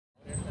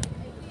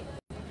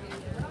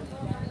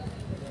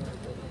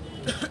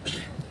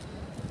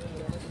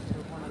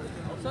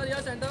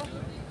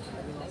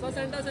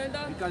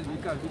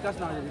विकास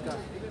नाव आहे विकास.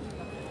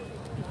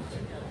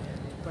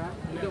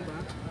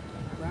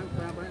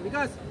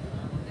 विकास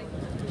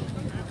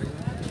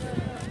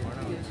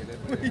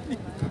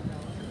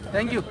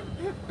thank you.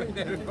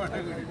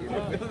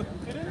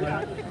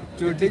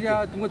 छोटेच्या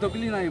तुमका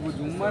तकली नाही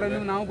झुम्मार आणि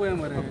नाव पळय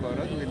मरे.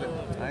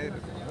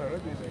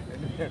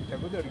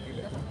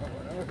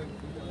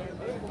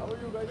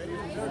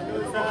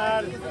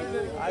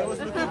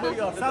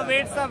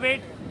 Sir,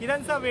 wait.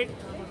 Kiran sir, wait.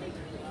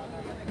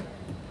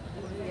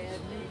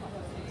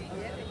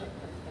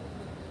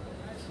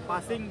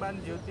 Passing ban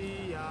Jyoti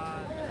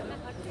यार.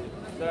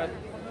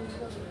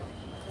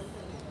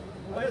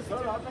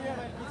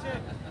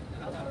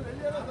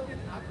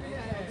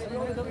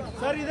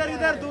 सर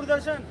इधर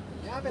दूरदर्शन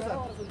यहाँ पे सर.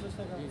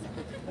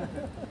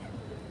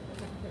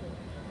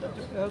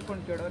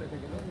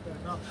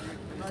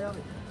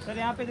 सर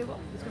यहाँ पे देखो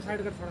इसको साइड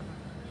कर थोड़ा सा.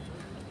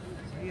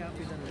 आप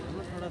इधर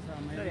थोड़ा सा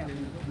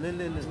ले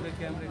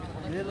कैमरे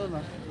ले लो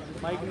ना.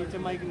 माइक नीचे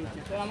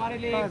सर हमारे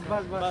लिए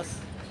बस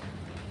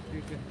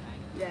ठीक है.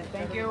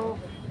 Thank you.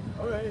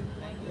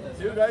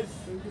 See you guys.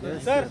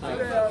 Sir.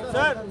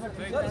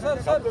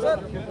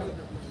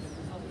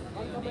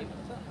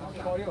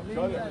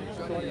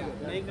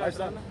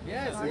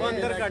 Yes.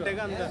 अंदर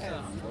काटेगा अंदर.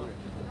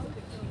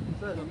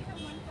 Sir.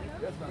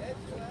 Yes, sir.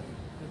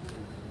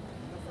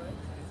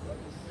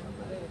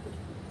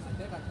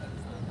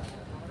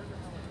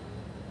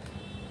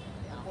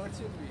 What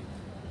should be?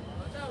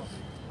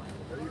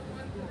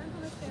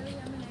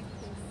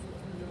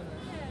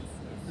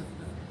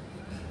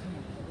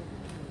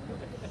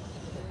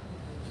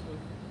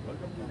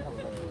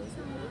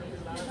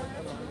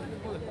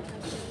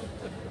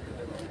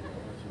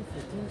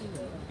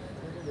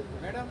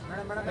 Madam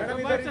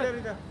इधर.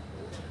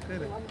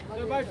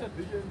 Bye sir.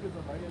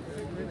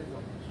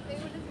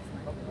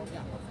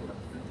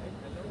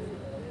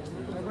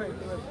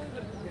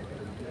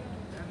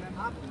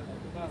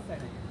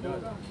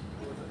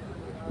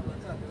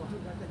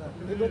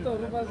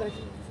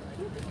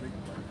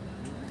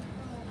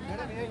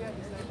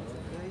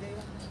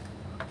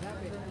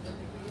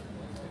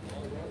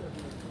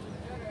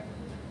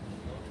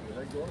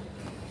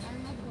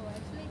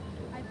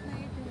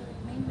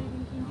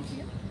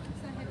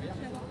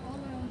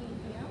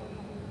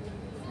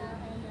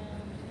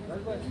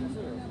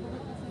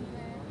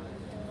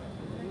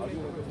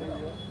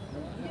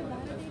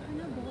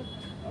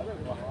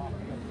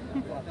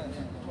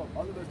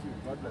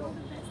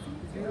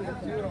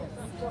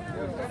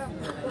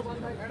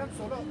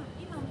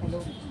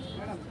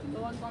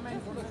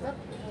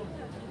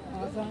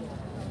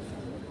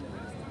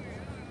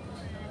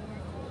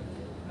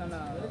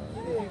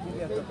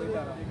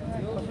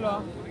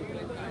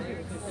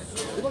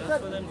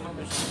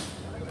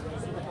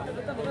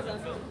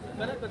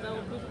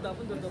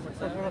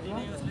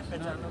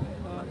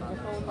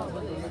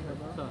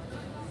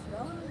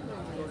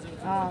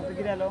 हाँ तो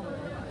गिरा लो.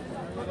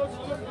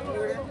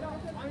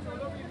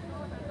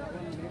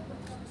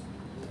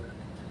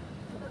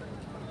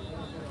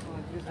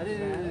 अरे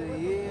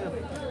ये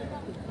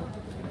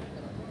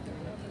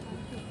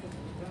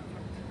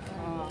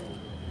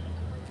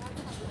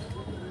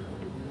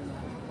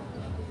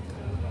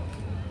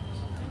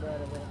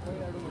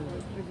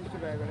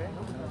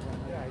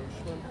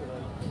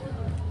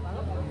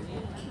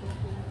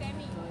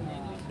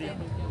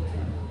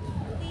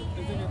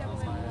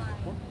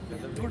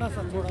थोड़ा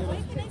सा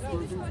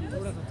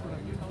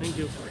थैंक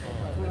यू.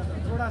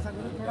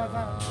 थोड़ा सा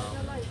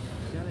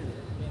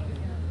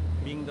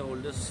Being the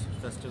oldest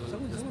festival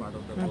in this part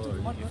of the world,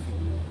 it's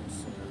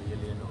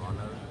really an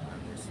honor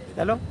and it's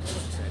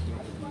exciting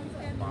to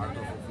be part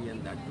of IFFI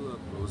and that too a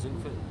closing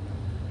film.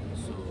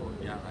 So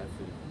yeah, I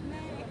feel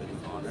very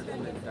honored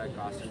and the entire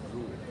cast and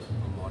crew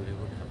from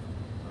Bollywood have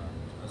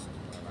just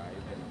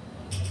arrived and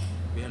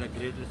we had a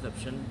great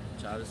reception.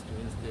 Charles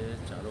twins there,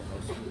 Charo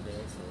household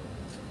there, so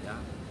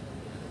yeah,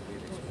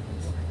 great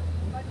experience.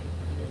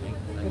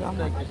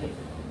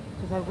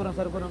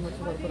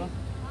 सरकरा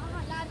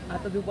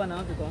आता दुपा ना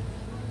तुका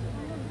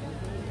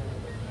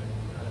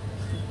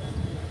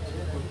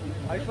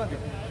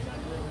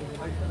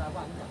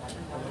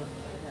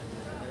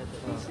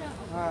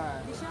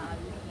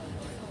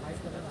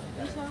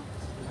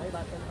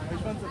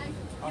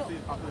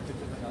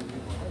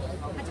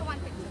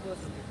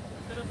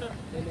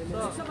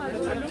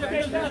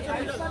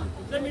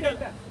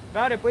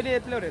रे पहिले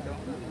येतलो रे तो.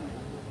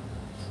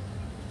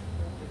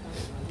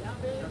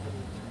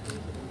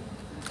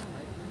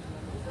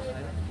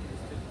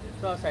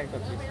 Side कर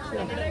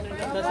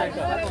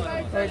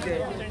okay.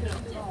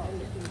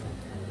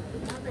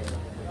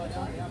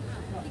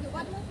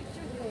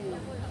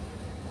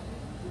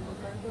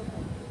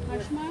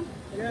 Ayushman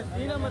yes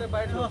तीन हमारे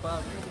बैठ लो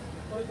पास.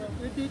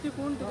 ये टीचे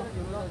कौन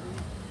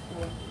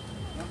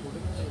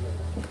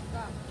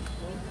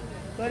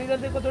सर इधर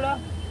देखो थोड़ा.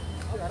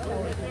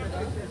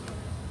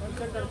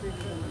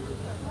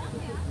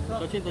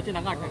 सचिन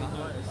नका टाका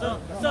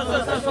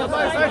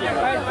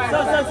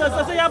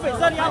सर यहाँ पे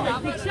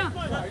दीक्षा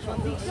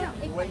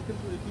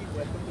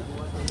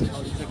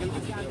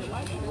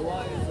Goa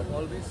is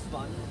always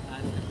fun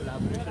and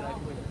collaboration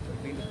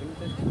between the film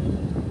festival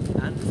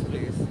and this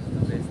place.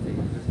 The best thing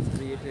because it's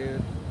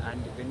creative, and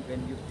when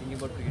you're thinking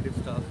about creative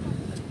stuff,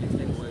 it's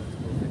like Goa is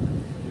perfect.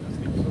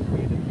 Speaking of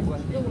creative, you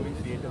are doing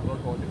creative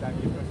work all the time.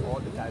 You've got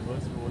all the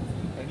diverse roles.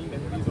 Any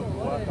memories of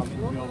Goa coming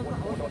to your own?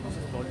 This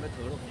is probably my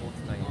third or fourth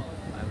time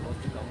I've lost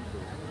the count to.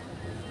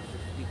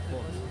 Big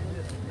fourth,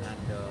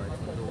 and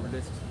it's one of the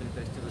oldest film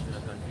festivals in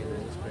our country. The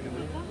most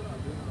credible.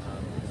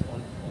 It's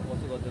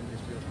also got the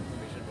Ministry of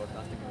Information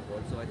Broadcasting in the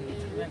world. So I think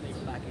it's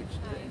a package.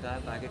 The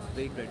entire package is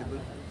very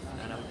credible,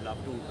 and I would love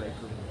to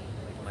welcome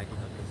like Michael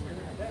Douglas.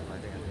 I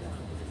think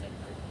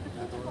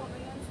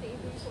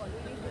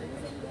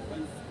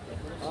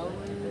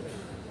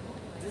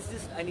this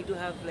just I need to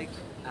have like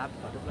app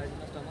butterflies in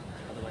my stomach.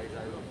 Otherwise,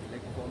 I would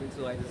like performing.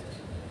 So I'm just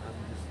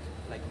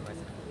liking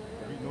myself.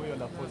 We know your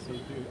love for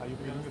stage. Are you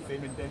feeling the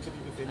same intensity,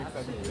 the same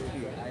excitement?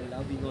 Absolutely. I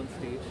love being on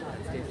stage.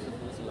 Stage is the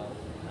first love.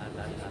 And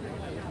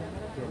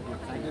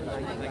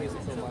thank you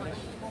so much.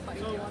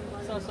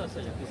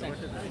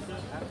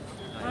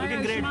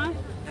 Looking great.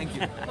 Thank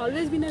you.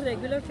 Always been a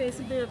regular face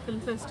at the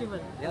film festival.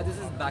 Yeah, this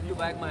is back to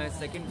back my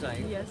second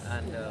time. Yes.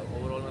 And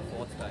overall my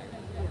fourth time.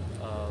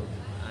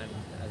 And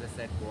as I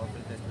said, Goa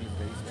Film Festival is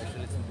very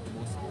special. It's the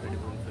most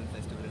credible film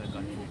festival in our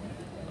country.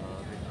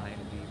 With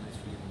IFFI,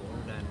 Ministry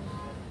involved, and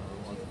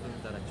all the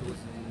films that are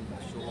chosen,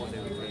 shows,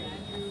 everything.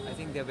 I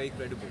think they're very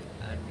credible,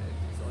 and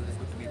it's always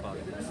good to be part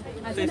of this.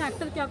 As an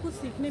actor क्या कुछ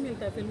सीखने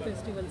मिलता है film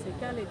festival से,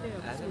 क्या लेते हैं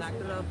आप? As an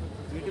actor आप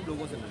क्रिएटिव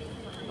लोगों से मिलते हैं.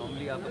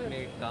 नॉर्मली आप अपने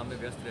काम में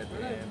व्यस्त रहते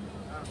हैं,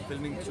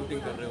 फिल्मिंग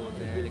शूटिंग कर रहे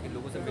होते हैं, लेकिन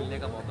लोगों से मिलने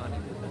का मौका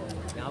नहीं मिलता.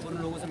 यहाँ पर उन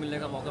लोगों से मिलने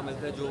का मौका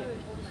मिलता है जो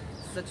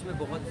सच में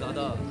बहुत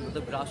ज़्यादा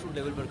मतलब ग्रासरूट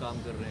लेवल पर काम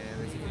कर रहे हैं.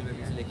 वैसी फिल्में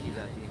भी सिलेक्ट की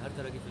जाती हैं, हर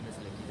तरह की फिल्में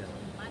सिलेक्ट की जाती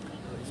हैं,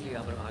 तो इसलिए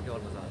यहाँ पर आगे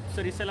और मज़ा आता है.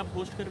 सर इस साल आप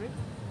होस्ट कर रहे हैं?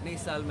 नहीं,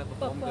 इस साल मैं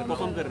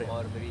परफॉर्म कर रहा हूँ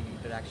और मेरी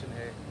इंटरेक्शन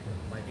है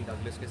माइकल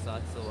डगलस के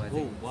साथ. सो आई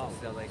थिंक सबसे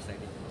ज़्यादा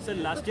एक्साइटिंग. सर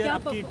लास्ट ईयर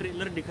आपकी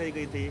ट्रेलर दिखाई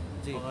गई थी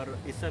जी. और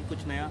इस साल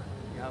कुछ नया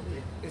यहाँ पे?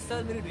 इस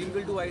साल मेरी ड्रीम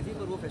गर्ल 2 आई थी,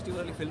 पर वो फेस्टिवल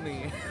वाली फिल्म नहीं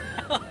है.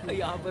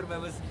 यहाँ पर मैं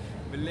बस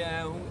मिलने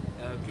आया हूँ,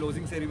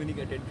 क्लोजिंग सेरेमनी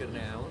के अटेंड करने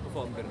आया हूँ,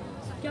 परफॉर्म करने.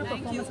 क्या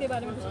परफॉर्मेंस के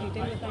बारे में कुछ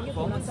डिटेल बताएंगे?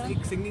 परफॉर्मेंस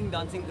एक सिंगिंग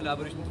डांसिंग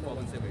कोलैबोरेशन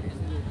परफॉर्मेंस है मेरी.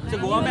 अच्छा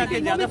गोवा में आके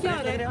ज़्यादा क्या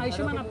रहा है?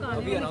 आयुष्मान आपका आने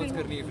अभी वाली अनाउंस फिल्म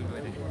करनी है फिल्म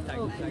मैंने. Thank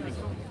you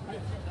so much.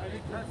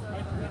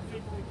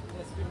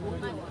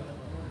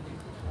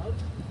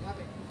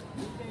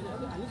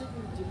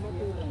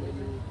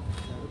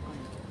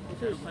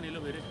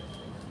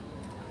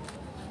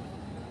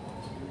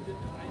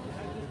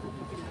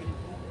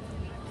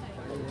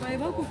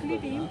 वैभव कुठली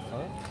टीम?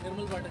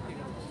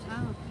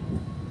 हां.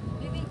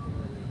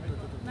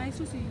 Nice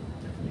to C you.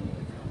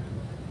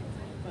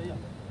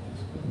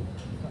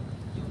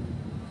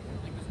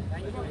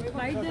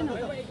 Bite दे ना.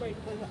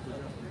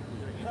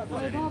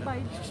 वैभव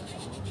बाईट.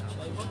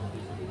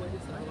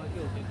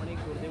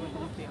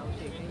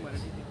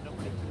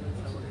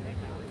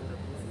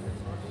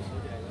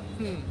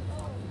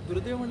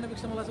 दुर्दैव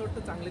म्हणण्यापेक्षा मला असं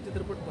वाटतं चांगले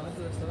चित्रपट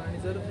बनतच असतात, आणि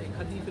जर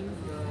एखादी फिल्म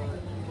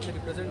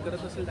रिप्रेझेंट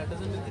करत असेल दॅट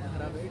डझंट मीन ती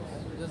खराब आहे.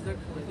 जस्ट दॅट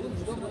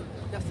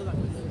जास्त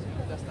चांगलं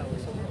जास्त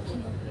आवडतं.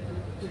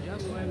 तुझ्या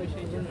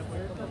गोव्याविषयी जे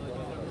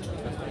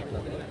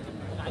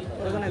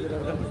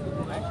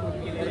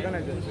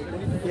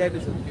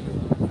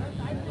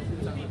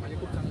माझे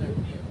खूप चांगलं आहे.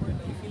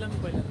 इफीला मी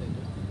पहिल्यांदा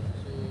येतो.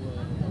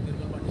 सो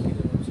निर्मल पाटील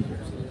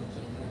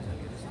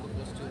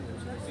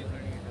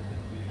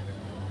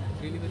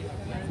रिअली व्हेरी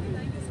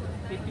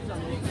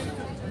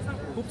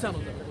खूप छान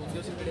होतं. 2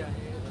 दिवस इकडे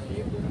आहे.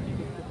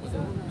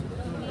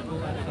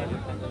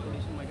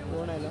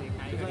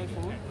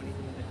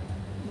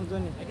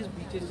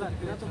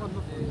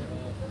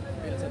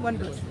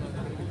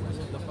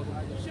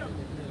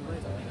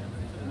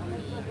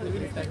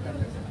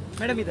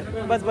 मैडम इधर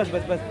बस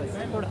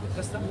थोड़ा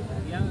रस्ता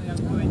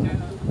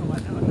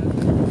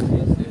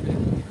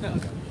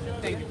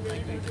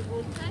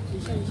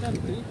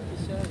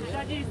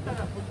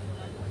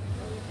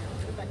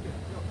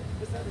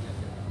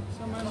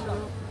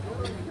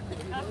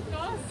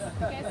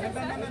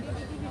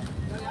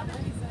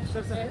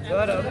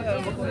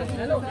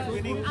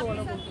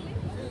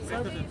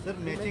Sir,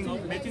 matching.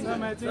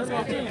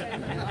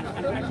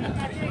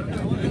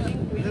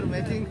 Sir,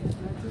 matching.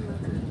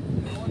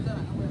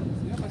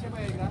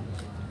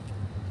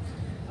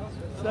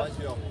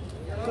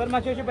 Sir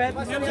मागच्या बाहेर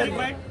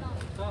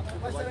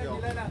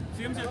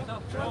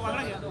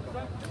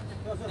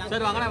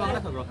सर वांगडा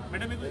सगळं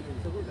madam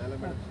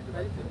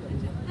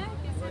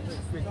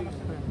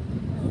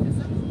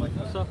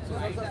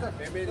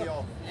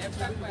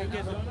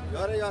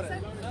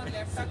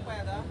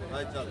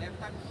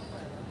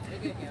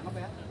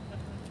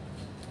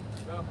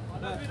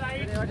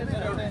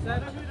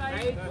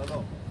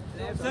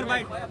sir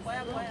bite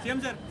CM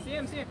sir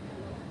CM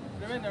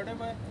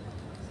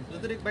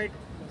एक बाइट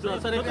आज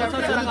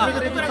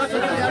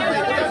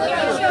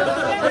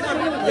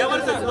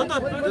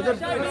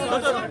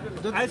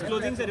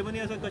क्लोजिंग सेरेमनी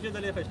असं कशें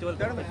जालें फेस्टिवल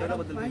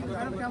बद्दल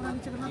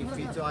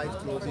इफ्फीचो आयज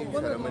क्लोजिंग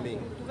सेरेमनी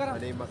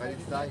आनी म्हाका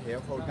दिसता हे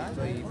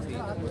फावटीचो इफ्फी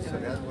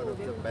सगळ्यांत one of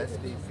the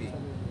best IFFI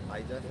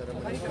आयच्या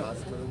सेरेमनी खास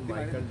करून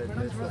मायकल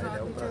डगलस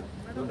आयल्या उपरांत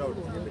नो डावट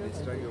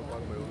मिनिस्टर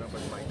येवपाक मेळूना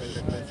बट मायकल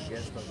डगलस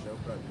गेस्ट आसल्या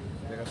उपरांत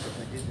ताका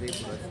स्वतंत्र एक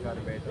पुरस्कार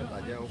मेळटा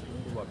ताजें हांव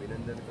खूब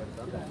अभिनंदन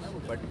करता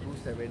बट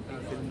 270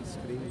 फिल्म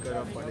स्क्रीन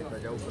करप आनी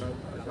ताज्या उपरांत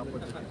अशा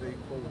पद्दतीचो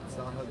इतको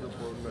उत्साह जो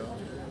पळोवंक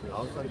मेळ्ळो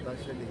हांव सांगता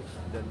आशिल्ली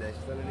द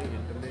नॅशनल आनी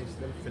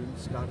इंटरनॅशनल फिल्म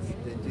स्टार्स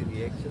तेंची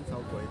रिएक्शन्स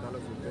हांव पळयतालो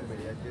सोशल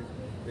मिडियाचेर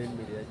प्रिंट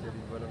मिडियाचेर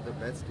is one of the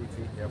best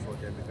IFFI ह्या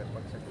फावटी आमी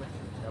करपाक शकला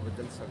त्या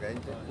बद्दल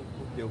सगळ्यांचे खूब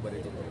खूब देव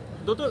बरें करूं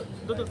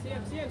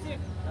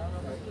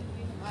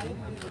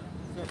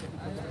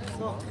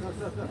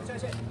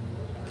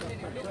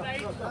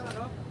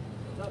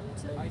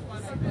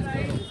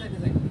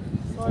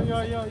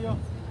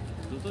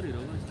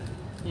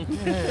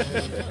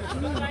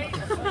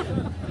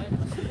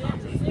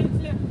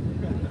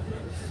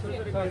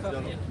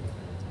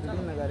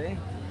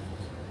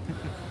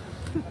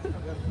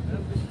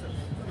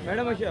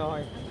मॅडम अशी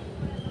हय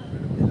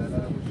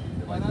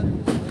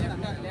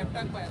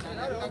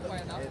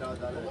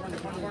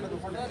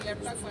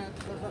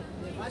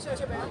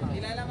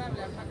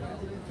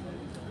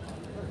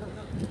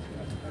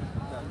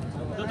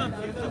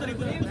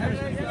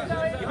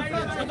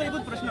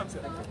प्रश्न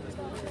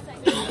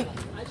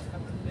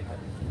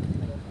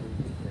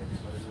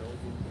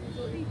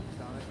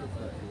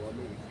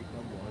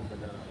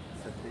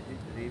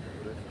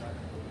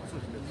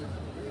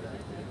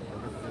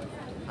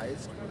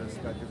हाईएस्ट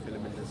पुरस्कार जो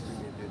फिल्म इंडस्ट्री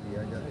में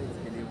दिया जाता है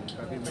इसके लिए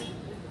उनका भी मैं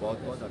बहुत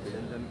बहुत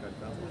अभिनंदन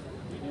करता हूँ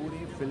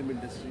पूरी फिल्म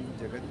इंडस्ट्री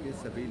जगत के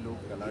सभी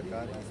लोग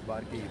कलाकार इस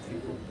बार के इफ्फी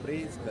को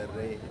प्रेज कर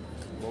रहे हैं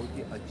बहुत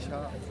ही अच्छा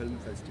फिल्म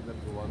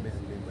फेस्टिवल गोवा में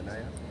हमने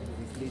मनाया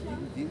इसलिए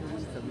जिन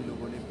सभी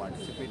लोगों ने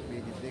पार्टिसिपेट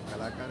किए जितने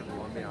कलाकार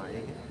गोवा में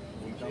आए हैं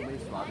उनका मैं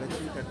स्वागत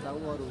भी करता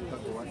हूँ और उनका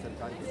गोवा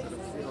सरकार की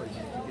तरफ से और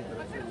यूपी की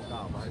तरफ से उनका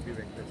आभार भी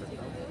व्यक्त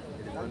करता हूँ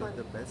it is one of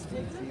the best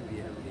IFFI we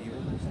have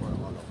given for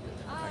all of them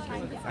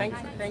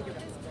thank you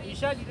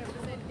Isha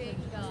representing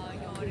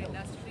your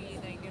industry,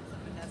 the Indian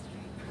film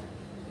industry.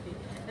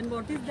 And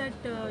what is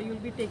that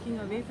you'll be taking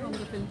away from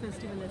the film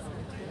festival as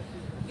well?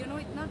 You know,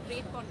 it's not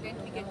great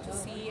content we get to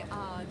see.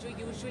 जो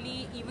usually,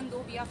 even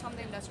though we are from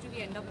the industry,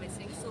 we end up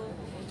missing. So,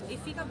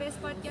 IFFI का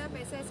best part क्या है?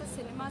 पैसा ऐसा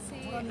cinema से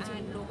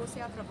and लोगों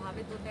से आप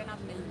प्रभावित होते हैं,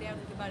 आप मिलते हैं,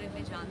 उनके बारे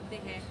में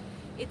जानते हैं.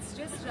 It's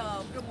just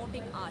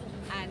promoting art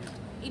and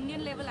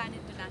Indian level and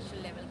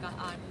international level का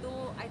art. So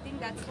I think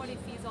that's what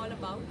IFFI is all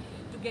about,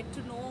 to get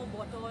to know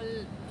what all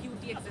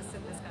beauty exists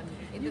in this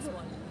country, in this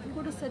world. You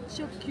got such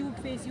a cute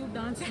face, you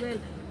dance well,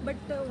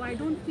 but why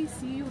don't we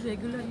see you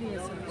regularly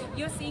as well?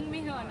 You're seeing me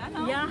here ना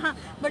now? Yeah,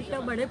 but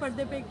बड़े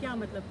पर्दे पे क्या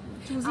मतलब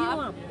choosy हो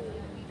आप?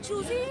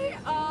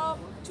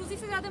 Choosy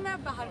से ज़्यादा मैं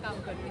बाहर काम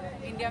करती हूँ,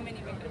 इंडिया में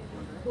नहीं मैं करती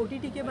हूँ.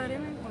 OTT के बारे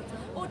में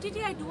OTT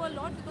I do a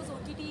lot because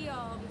OTT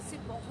से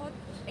बहुत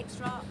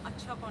एक्स्ट्रा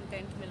अच्छा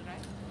कंटेंट मिल रहा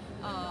है.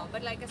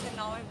 But like I said,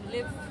 now I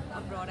live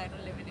abroad. I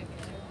don't live in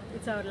India.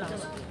 It's our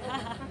last.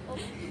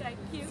 Thank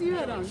you. See you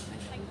around.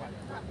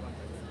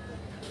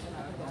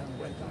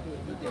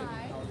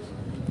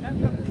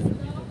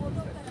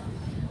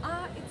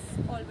 It's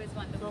always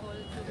wonderful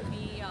to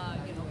be,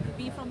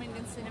 be from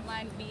Indian cinema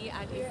and be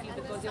at IFFI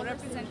because you're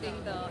representing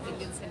the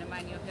Indian cinema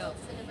and you're here.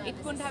 It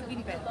couldn't have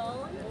been better.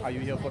 Are you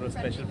here for a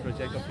special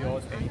project of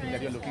yours? Anything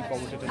that you're looking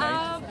forward to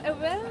tonight?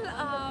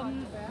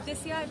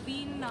 This year I've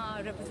been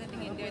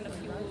representing India in a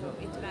few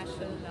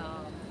international,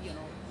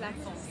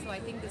 platforms. So I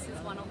think this is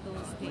one of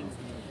those things.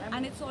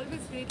 And it's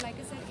always great. Like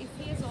I said,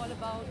 IFFI is all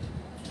about.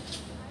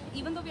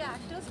 Even though we are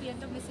actors, we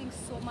end up missing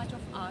so much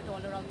of art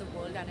all around the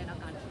world and in our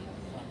country.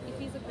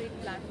 IFFI is a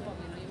great platform,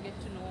 you get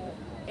to know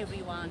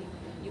everyone,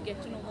 you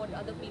get to know what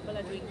other people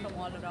are doing from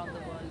all around the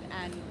world,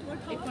 and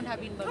it couldn't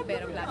have been a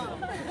better platform.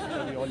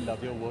 We all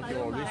love your work,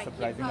 you're always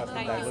surprising us with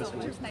Thank you diverse so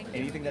much. roles. Thank you.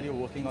 Anything that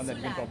you're working on that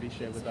you can probably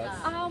share with us?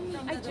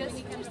 I just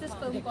finished this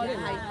film called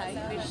IFFI,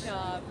 which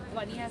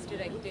Vani has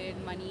directed,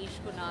 Manish,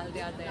 Kunal,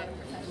 they are there.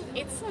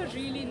 It's a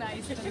really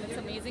nice film, it's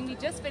amazing. We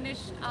just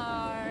finished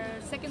our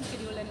second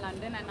schedule in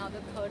London and now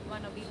the third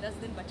one, Abhi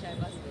 10 Din Bacha Hai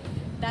Bas.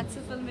 That's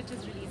a film which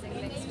is releasing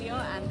next year,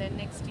 and then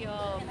next year,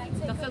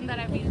 the film that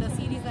I've been, the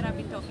series that I've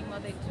been talking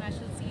about, the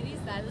international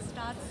series, that will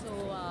start. So,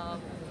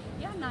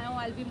 now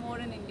I'll be more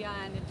in India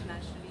and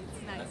internationally.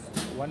 It's nice.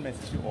 One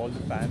message to all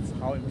the fans,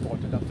 how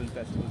important are film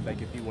festivals like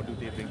IFFI, what do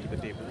they bring to the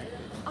table?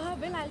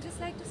 Well, I'll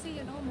just like to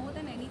say, more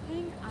than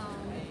anything,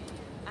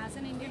 as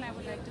an Indian, I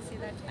would like to say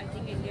that I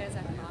think India is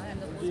at par,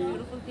 and the most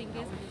beautiful thing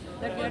is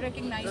that we are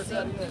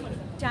recognizing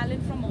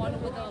talent from all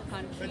over the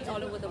country,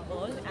 all over the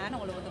world, and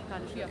all over the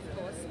country, of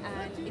course.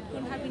 And it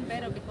couldn't have been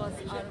better because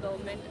our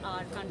government,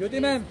 our country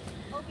is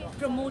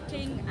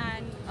promoting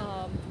and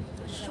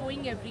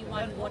showing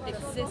everyone what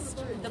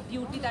exists, the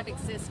beauty that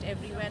exists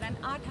everywhere, and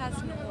art has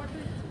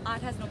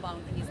no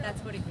boundaries.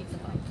 That's what it is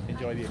about.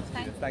 Enjoy the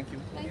experience. Thank you.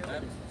 Thank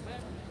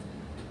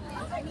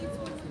you.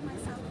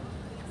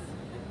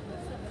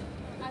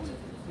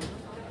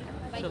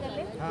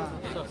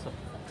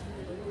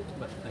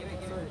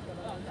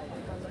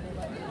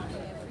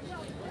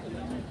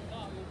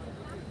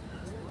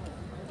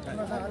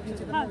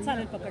 हां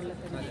चालेल पकडलं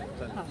तरी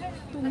हां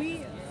तुम्ही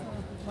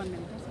 1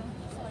 minute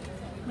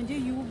म्हणजे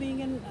you being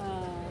in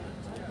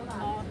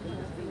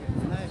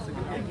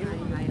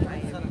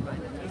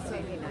It's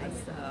really nice.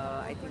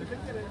 I think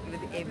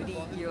with every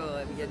year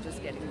we are just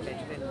getting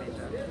better and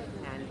better,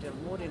 and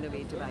more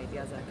innovative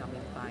ideas are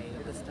coming by.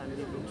 This time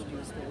we've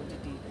introduced the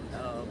OTT,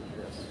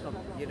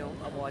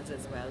 awards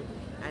as well,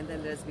 and then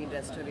there's been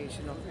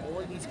restoration of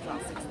all these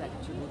classics that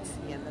you would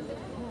see, and then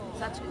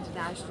such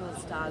international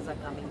stars are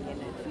coming in.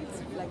 It feels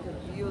like a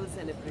real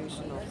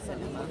celebration of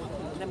cinema,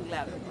 and I'm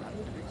glad about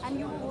it. and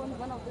you were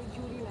one of the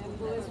jury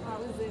members. How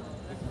is it?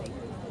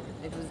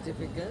 It was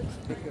difficult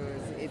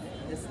because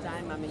this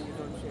time, you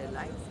don't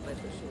realize, but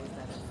the shows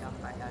that have come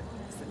by are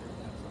excellent.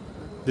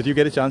 Did you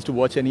get a chance to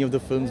watch any of the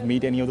films,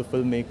 meet any of the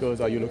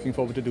filmmakers? Are you looking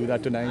forward to do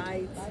that tonight?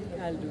 I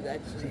think I'll do that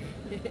today.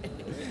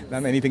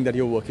 Ma'am, anything that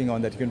you're working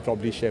on that you can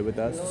probably share with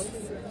us? Lots of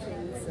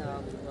things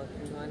I'm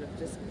working on. I've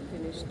just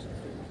finished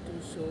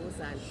 2 shows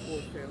and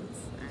 4 films,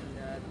 and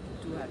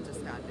 2 have just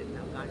started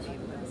now. Can't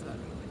name them,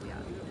 sorry, but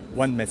yeah.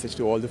 One message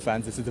to all the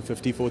fans. This is the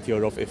 54th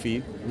year of IFFI.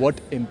 What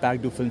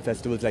impact do film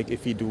festivals like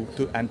IFFI do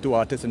to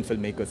artists and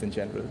filmmakers in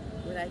general?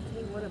 But I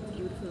think what a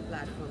beautiful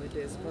platform it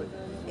is for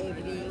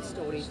every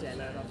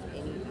storyteller of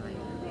any kind,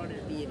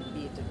 be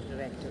it a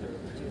director or a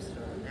producer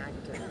or an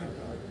actor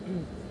or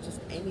just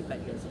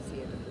anybody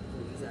associated with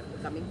movies are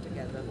coming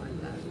together on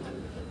that,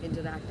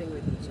 interacting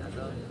with each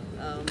other,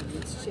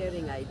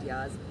 sharing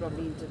ideas,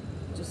 probably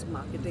just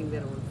marketing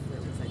their own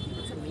films. I think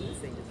it's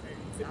amazing.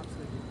 It's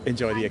absolutely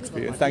Enjoy the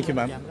experience. Thank you,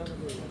 ma'am.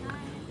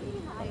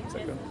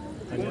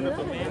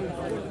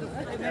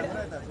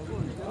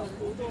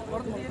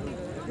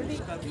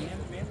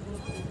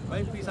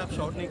 भाई please आप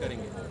short नहीं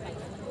करेंगे,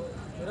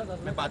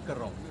 मैं बात कर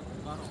रहा हूँ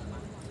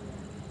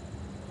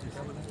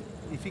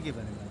इसी के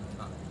बारे में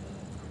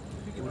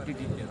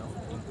OTT कह रहा हूँ।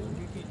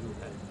 OTT जो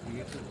है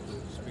क्रिएटर जो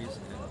स्पेस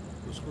है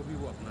उसको भी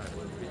वो अपना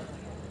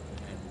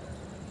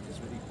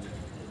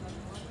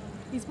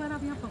इस बार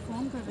आप यहाँ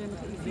परफॉर्म कर रहे हैं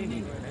मतलब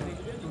मैंने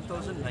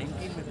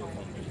 2019 में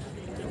परफॉर्म किया।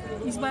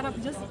 इस बार आप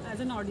जस्ट एज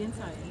एन ऑडियंस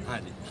आए हैं। हाँ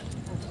जी,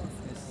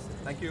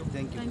 thank you.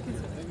 Thank you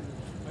sir.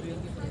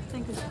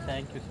 Thank you sir.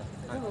 Thank you sir.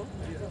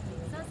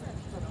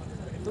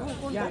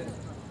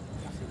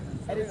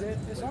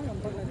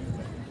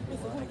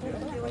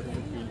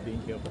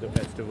 Being here for the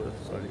festival.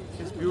 Sorry.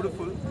 It's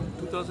beautiful.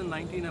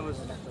 2019, I was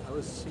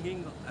singing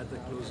at the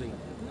closing,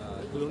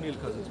 Colonial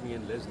Cousins, me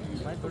and Leslie.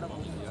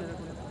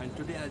 And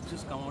today I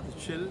just come out to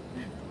chill,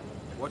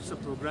 watch the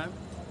program,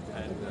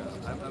 and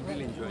I'm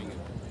really enjoying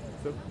it.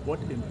 So, what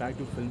impact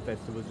do film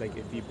festivals like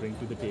IFFI bring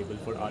to the table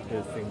for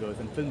artists, singers,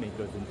 and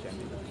filmmakers in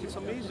general? It's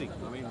amazing.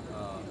 I mean,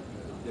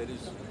 there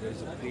is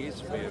a place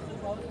where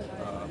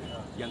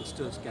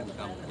youngsters can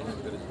come.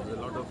 There is a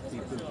lot of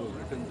people who have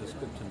written the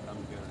scripts and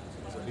come here.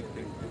 It's a big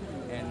thing.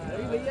 And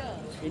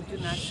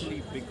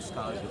internationally big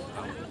stars have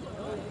come.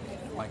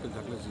 Michael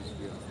Douglas is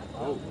here.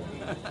 Oh.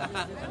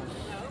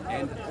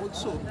 And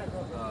also,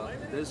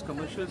 there's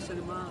commercial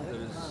cinema,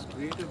 there is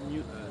creative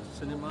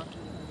cinema,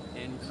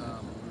 and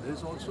there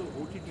is also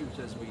OTT which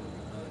has been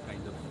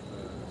kind of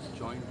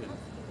joined in.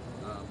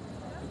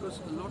 Because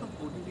a lot of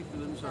OTT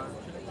films are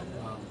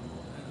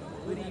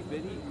very,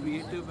 very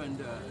creative, and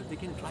they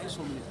can try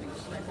so many things.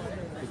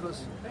 Because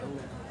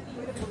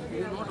we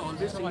are not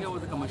always thinking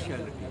about the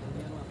commerciality.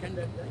 You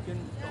can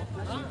talk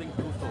something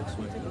truth also,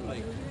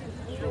 like,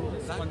 so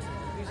that,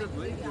 these are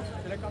very good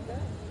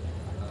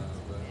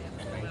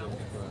kind of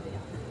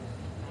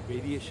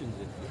variations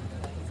in it.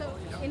 So,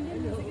 Indian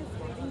music is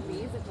spreading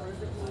waves across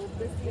the globe.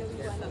 This year we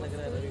won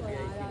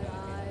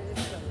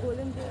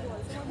Golden Globe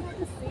also. What do you have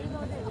to say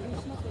about the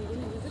evolution of Indian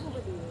music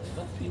over the years?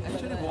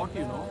 Actually, what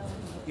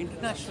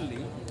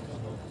internationally,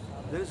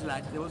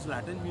 there was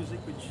Latin music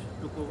which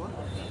took over,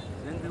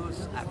 then there was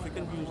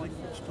African music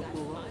which took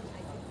over.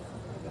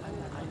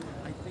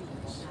 I think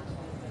it's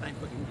time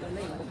for India.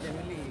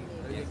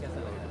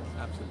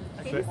 Absolutely.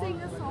 Can you sing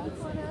a song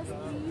for us,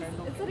 please?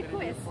 It's a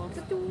request. So 2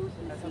 to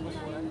 3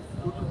 lines.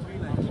 2 to 3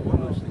 lines. What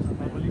was it?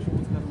 Normally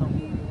shows करता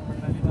हूँ.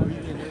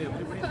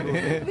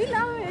 We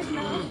love it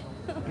now.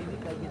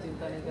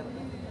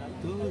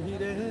 तू ही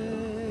रे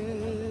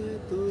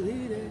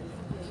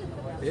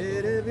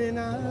तेरे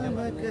बिना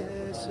मैं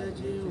कैसे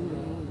जीऊं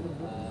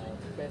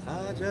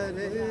आजा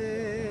रे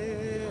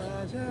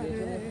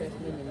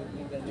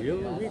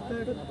यूं ही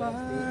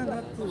तड़पाना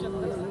तू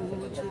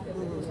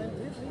मुझको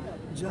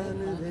जान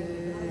दे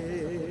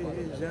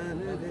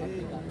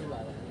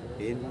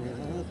इन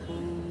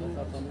आँखों में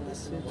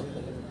बस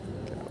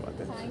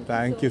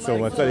Thank you so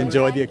much, sir.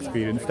 Enjoy the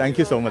experience. Thank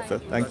you so much, sir.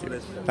 Thank you.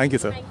 Thank you,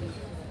 sir.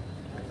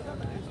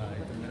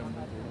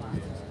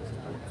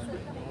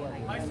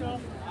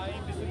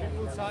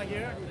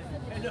 here.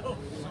 Hello.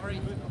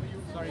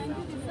 Sorry.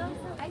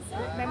 I saw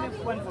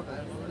One photo.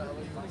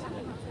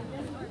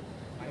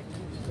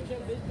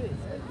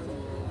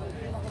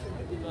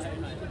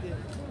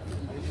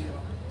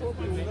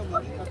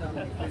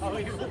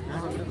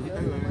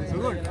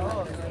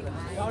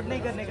 Short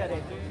नहीं करने का रे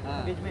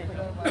बीच में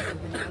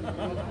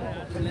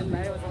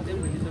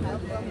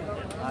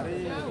अरे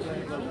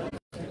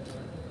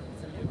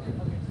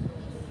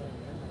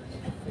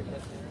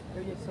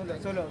solo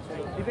solo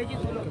Divya ji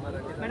solo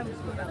madam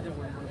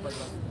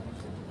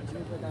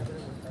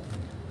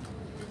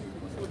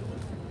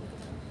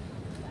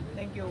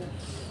thank you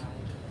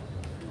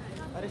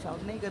अरे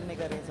short नहीं करने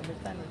का रे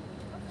समझता नहीं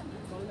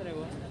कौन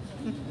करेगा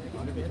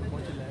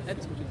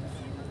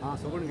हाँ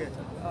सोगुण घे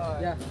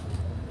या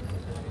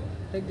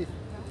टेक दिस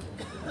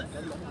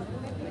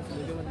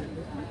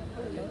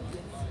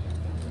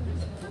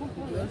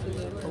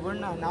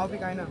ना नाव बी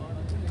काय ना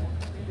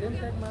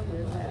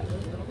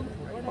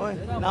होय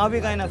नाव बी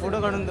काय ना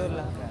फोटो काढून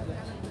दवरला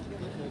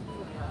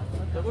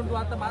तू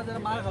आता माझा जरा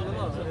मार खाल्लो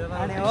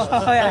आणि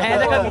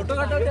फोटो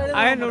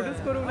आहे नोटीस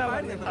करू ना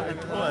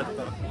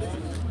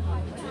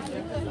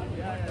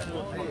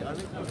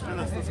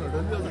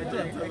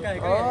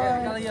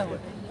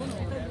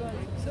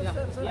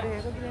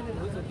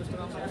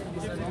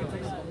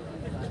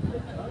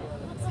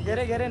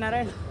घेरे घेरे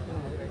नारायण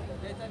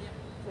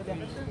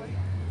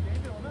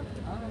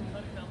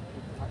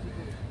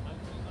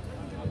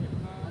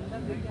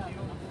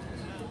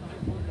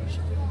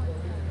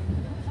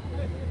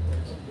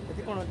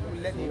किती कोण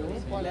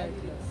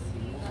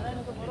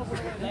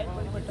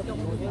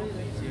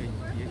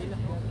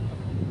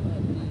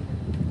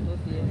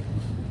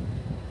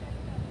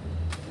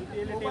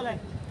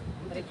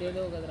अरे ते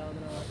लोग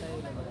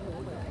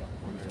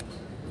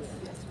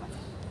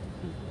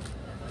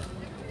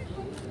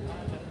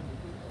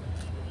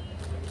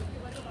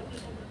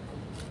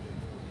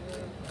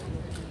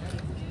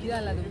किती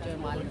झाला तुमच्या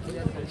माल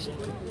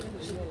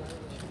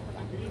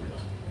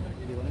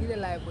किती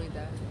लाय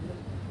पळता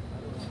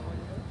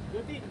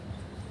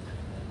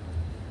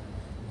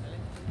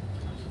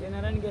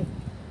नारायण घे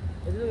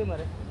घे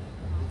मारे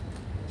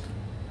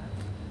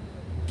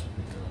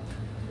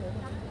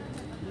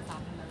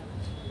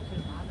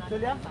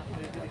चलिया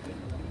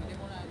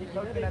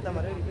केला था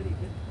मारे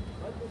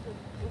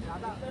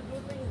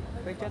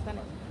बेचाता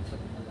नहीं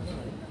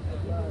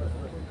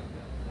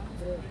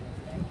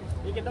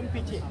एकदम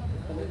पीछे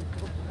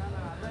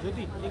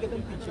ज्योति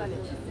एकदम पीछे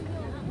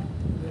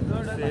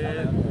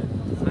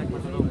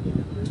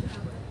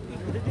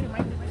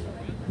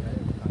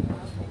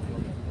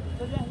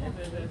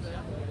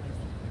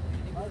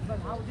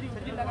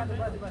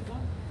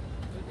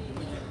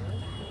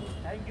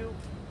थैंक यू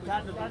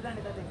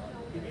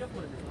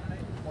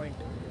पॉइंट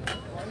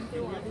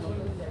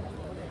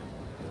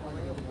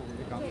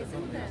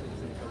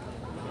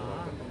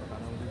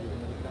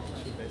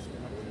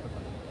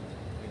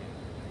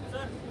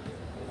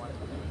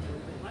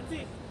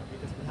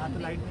ना तो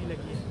लाइट नहीं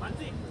लगी है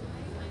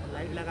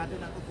लाइट लगाते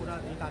ना तो पूरा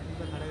एक आदमी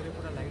का खड़ा करके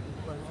पूरा लाइट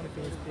ऊपर उसके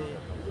फेस पे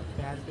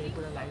पैर पे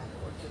पूरा लाइट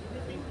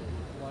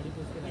बॉडी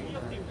पे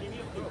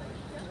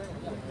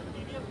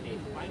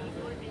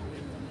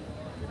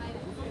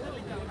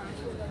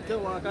उसके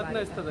वाकत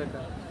नसतं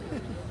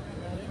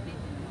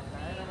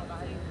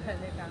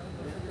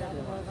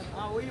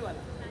हाँ वही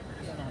वाला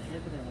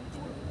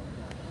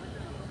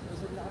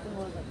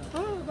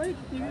हाँ भाई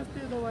TVF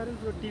पे वायरल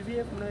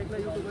TVF म्हणून एकला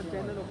यूट्यूबवर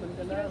चॅनल ओपन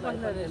केला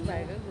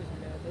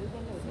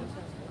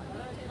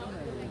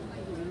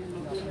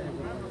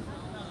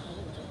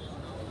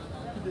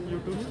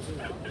यूट्यूब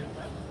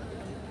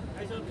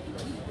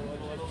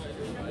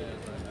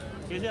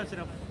कैसे आप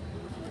सिर्फ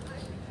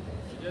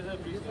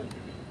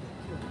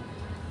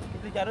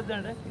कितने चारों जन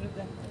रहे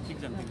ठीक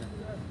जन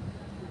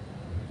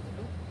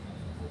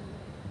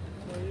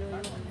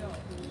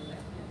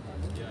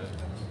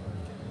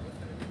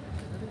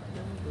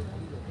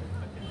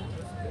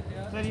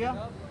सर या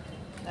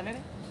चले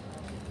रे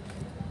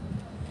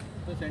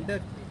तो सेंटर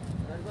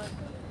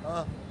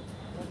हाँ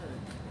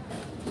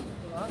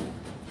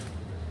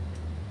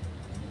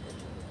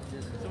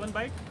सुमन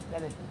बाइट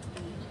चले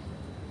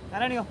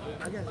नारायण यो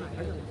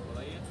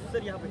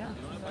सर यहाँ पे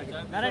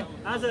नारायण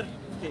हाँ सर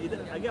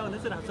इधर आगे आओ ना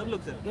सर सब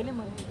लोग सर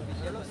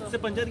सर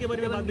पंचायत के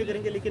बारे में बात भी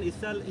करेंगे लेकिन इस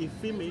साल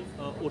IFFI में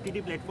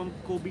OTT प्लेटफॉर्म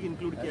को भी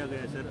इंक्लूड किया गया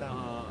है sir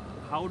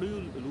how do you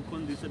look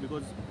on this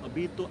because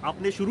अभी तो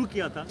आपने शुरू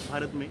किया था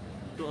भारत में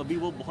तो अभी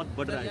वो बहुत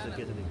बढ़ रहा है सर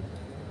कैसे देखिए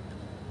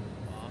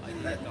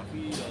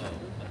काफ़ी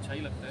अच्छा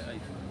ही लगता है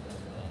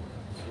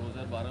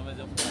 2012 में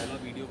जब पहला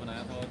वीडियो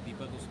बनाया था और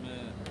दीपक उसमें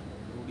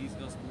रोडीज़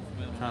का स्कूप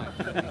में और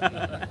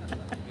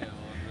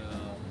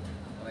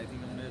आई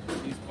थिंक हमने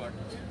रोडीज़ पार्ट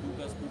 2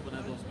 का स्कूप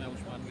बनाया था उसमें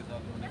आयुष्मान के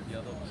साथ उन्होंने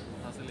किया था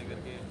वहाँ से लेकर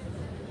के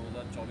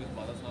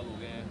 2024-12 साल हो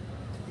गए हैं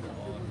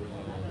और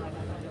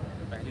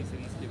पहली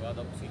सीरीज़ के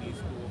बाद अब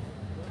सीरीज़ को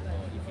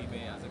IFFI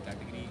में एज अ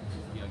कैटेगरी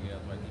किया गया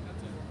तो I think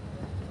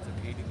it's a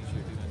great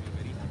initiative and we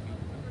very happy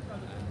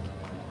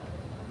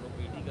हम लोग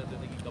वेट ही करते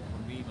थे कि कब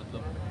हम भी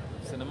मतलब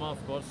सिनेमा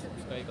ऑफ कोर्स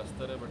उसका एक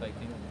अस्तर है बट आई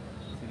थिंक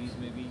सीरीज़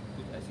में भी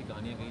कुछ ऐसी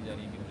कहानियाँ कही जा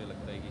रही हैं कि मुझे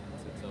लगता है कि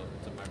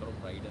it's a matter of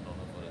pride and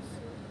honour for us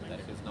that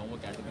it is now a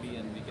category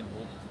and we can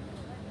hope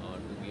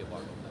to be a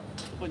part of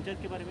that. Panchayat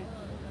के बारे में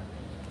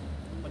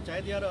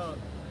पंचायत यार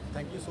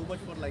thank you so much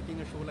for liking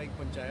a show like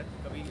panchayat.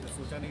 कभी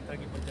सोचा नहीं था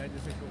कि पंचायत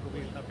जैसे शो को भी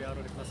इतना प्यार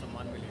और इतना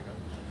सम्मान मिलेगा.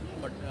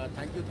 But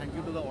thank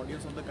you to the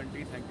audience of the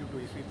country, thank you to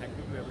IFFI, thank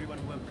you to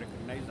everyone who have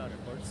recognised our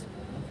efforts.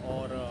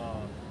 और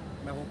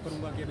मैं होप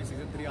करूँगा कि अभी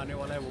सीज़न 3 आने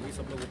वाला है, वो भी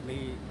सब लोग उतने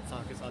ही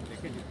उत्साह के साथ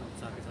देखें जितना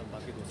उत्साह के साथ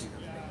बाकी 2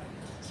 सीजन देखें.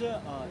 सर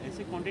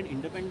ऐसे कंटेंट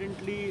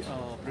इंडिपेंडेंटली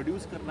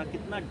प्रोड्यूस करना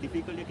कितना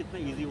डिफिकल्ट या कितना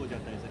इजी हो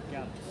जाता है सर?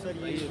 क्या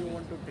सर ये you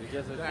want to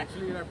Yes, sir.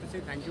 Actually, you have to say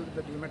thank you to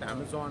the team at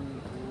Amazon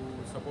who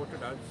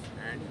supported us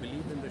and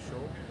believed in the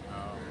show.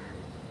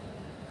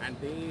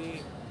 And they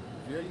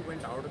really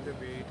went out of their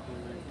way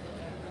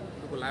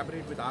to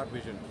collaborate with our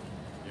vision.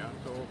 Yeah,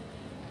 so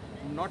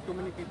not too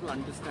many people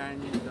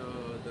understand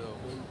the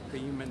whole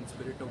theme and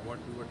spirit of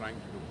what we were trying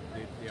to do.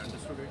 They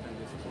understood it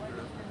and they supported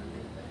us.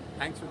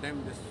 Thanks to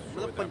them, this show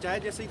मतलब is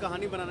panchayat जैसी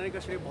कहानी बनाने का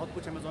श्रेय बहुत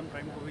कुछ Amazon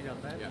prime को भी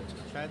जाता है.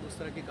 Yeah. शायद उस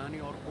तरह की कहानी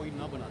और कोई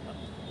ना बनाता.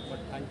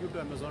 But thank you to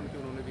Amazon कि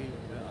उन्होंने भी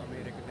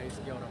हमें रिकग्नाइज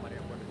किया और हमारे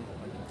एफर्ट को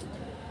मौका दिया.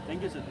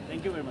 Thank you sir,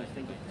 thank you very much,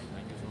 thank you.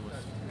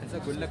 ऐसा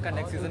गुड लक का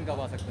नेक्स्ट सीजन कब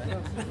आ सकता है?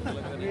 गुड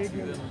लक का next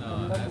season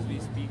as we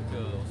speak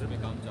उसमें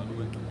काम चालू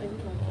है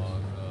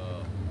और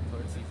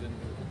थर्ड सीजन